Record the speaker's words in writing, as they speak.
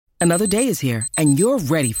Another day is here, and you're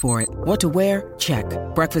ready for it. What to wear? Check.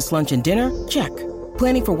 Breakfast, lunch, and dinner? Check.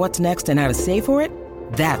 Planning for what's next and how to save for it?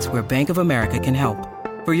 That's where Bank of America can help.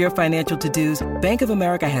 For your financial to-dos, Bank of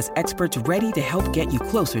America has experts ready to help get you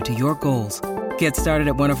closer to your goals. Get started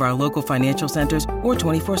at one of our local financial centers or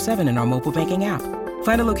 24/7 in our mobile banking app.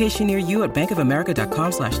 Find a location near you at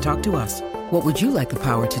bankofamerica.com/talktous. What would you like the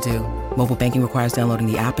power to do? Mobile banking requires downloading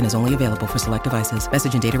the app and is only available for select devices.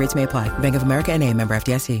 Message and data rates may apply. Bank of America N.A., member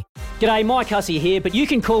FDIC. G'day, Mike Hussey here, but you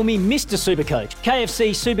can call me Mr. Supercoach. KFC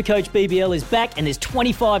Supercoach BBL is back and there's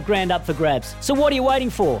 25 grand up for grabs. So what are you waiting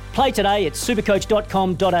for? Play today at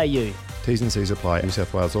supercoach.com.au. T's and C's apply. New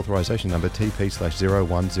South Wales authorisation number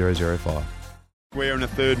TP/01005. We're in a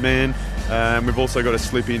third man. We've also got a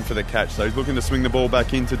slip in for the catch. So he's looking to swing the ball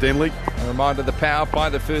back into Denley. A reminder of the power play,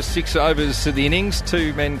 the first 6 overs to the innings.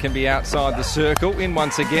 2 men can be outside the circle. In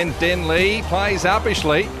once again, Denley plays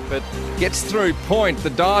uppishly, but gets through point. The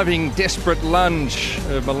diving, desperate lunge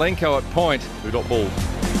of Malenko at point. Two-dot ball.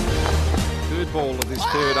 Third ball of this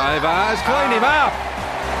third over. Has cleaned him up.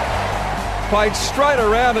 Played straight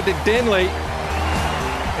around it at Denley.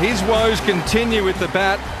 His woes continue with the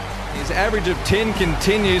bat. His average of 10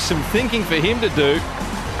 continues. Some thinking for him to do.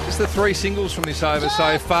 Just the 3 singles from this over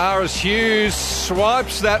so far as Hughes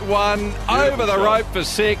swipes that one over the rope for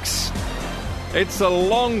 6. It's a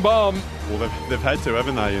long bomb. Well, they've had to,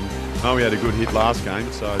 haven't they? And we had a good hit last game,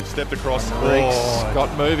 so stepped across. Riggs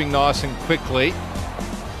got moving nice and quickly.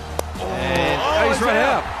 And he's run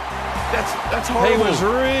out. That's horrible. He was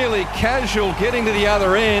really casual getting to the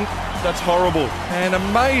other end. That's horrible. And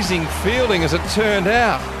amazing fielding as it turned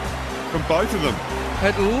out. From both of them.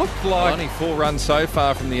 It looked like only 4 runs so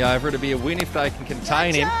far from the over. It'll be a win if they can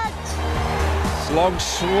contain him. Slog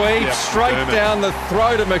sweep straight McDermott. down the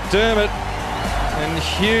throat of McDermott. And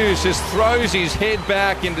Hughes just throws his head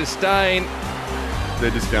back in disdain.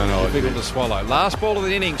 They're just going, Difficult to swallow. Last ball of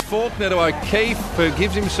the innings. Faulkner to O'Keefe, who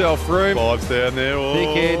gives himself room. 5's down there. Oh.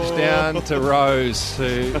 Big edge down to Rose,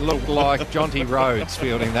 who looked like Jonty Rhodes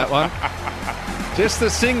fielding that one. Just the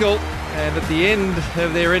single. And at the end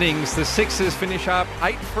of their innings, the Sixers finish up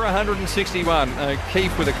 8 for 161.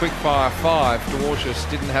 O'Keefe with a quick fire 5. Dwarshuis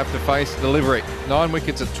didn't have to face delivery. 9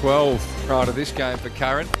 wickets at 12 prior to this game for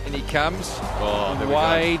Curran. And he comes.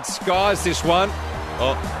 Wade skies this one.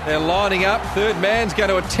 They're lining up. Third man's going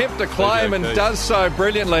to attempt to claim and does so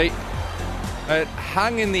brilliantly. It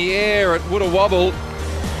hung in the air at Wood Wobble,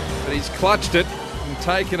 but he's clutched it and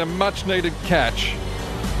taken a much needed catch.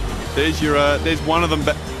 There's one of them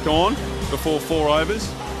gone before 4 overs,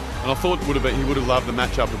 and I thought he would have loved the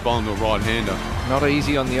matchup of bowling to a right-hander. Not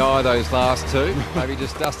easy on the eye, those last 2. Maybe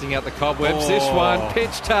just dusting out the cobwebs. This one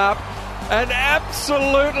pitched up and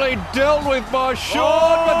absolutely dealt with by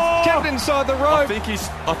Shaw, but kept inside the rope.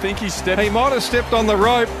 I think he stepped. He might have stepped on the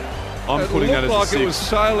rope. I'm putting that as a 6. It looked like it was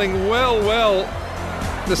sailing well.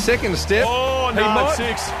 The second step. Oh, no,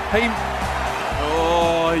 6.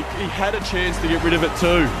 He had a chance to get rid of it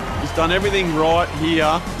too. He's done everything right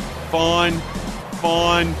here. Fine.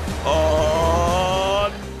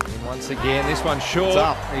 Oh. And once again, this one short.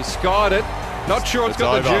 He skied it. Not sure it's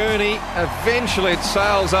got the journey. Eventually it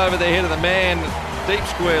sails over the head of the man. Deep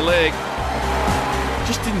square leg.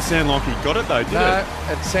 Just didn't sound like he got it though, did it? No,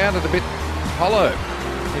 it sounded a bit hollow,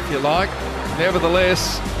 if you like.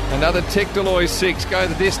 Nevertheless, another Tekdaloy 6. Go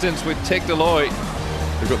the distance with Tekdaloy.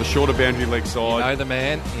 They've got the shorter boundary leg side. You know the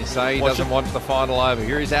man. You say he doesn't want the final over.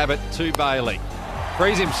 Here is Abbott to Bailey.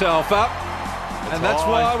 Frees himself up. That's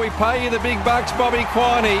why we pay you the big bucks, Bobby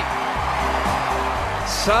Quiney.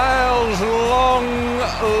 Sails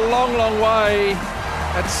long way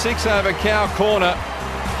at 6 over Cow Corner.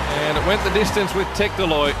 And it went the distance with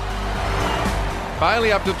Tekdaloy.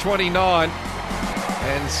 Bailey up to 29.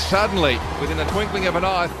 And suddenly, within a twinkling of an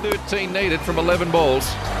eye, 13 needed from 11 balls.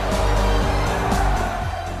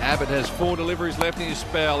 Abbott has 4 deliveries left in his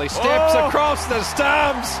spell. He steps across the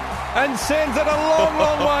stumps and sends it a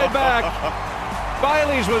long way back.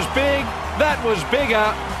 Bailey's was big, that was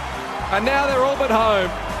bigger, and now they're all but home.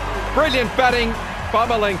 Brilliant batting by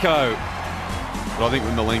Malenko. But I think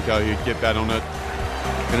with Malenko, he'd get bat on it.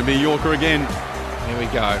 Going to be Yorker again. Here we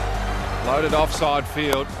go. Loaded offside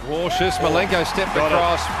field. Dwarshuis, Malenko stepped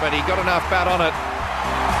across, but he got enough bat on it.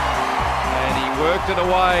 And he worked it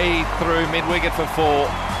away through mid-wicket for 4.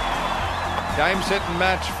 Game, set and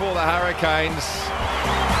match for the Hurricanes.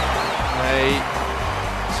 They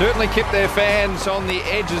certainly kept their fans on the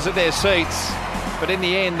edges of their seats, but in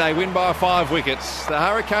the end they win by 5 wickets. The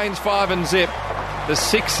Hurricanes 5 and zip. The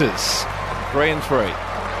Sixers 3 and 3.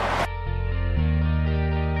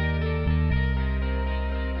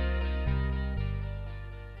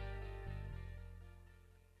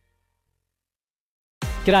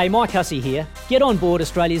 G'day, Mike Hussey here. Get on board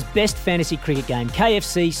Australia's best fantasy cricket game,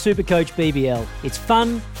 KFC Supercoach BBL. It's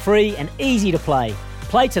fun, free and easy to play.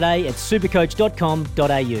 Play today at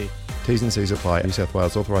supercoach.com.au. T's and C's apply. New South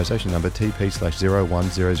Wales authorisation number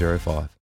TP/01005.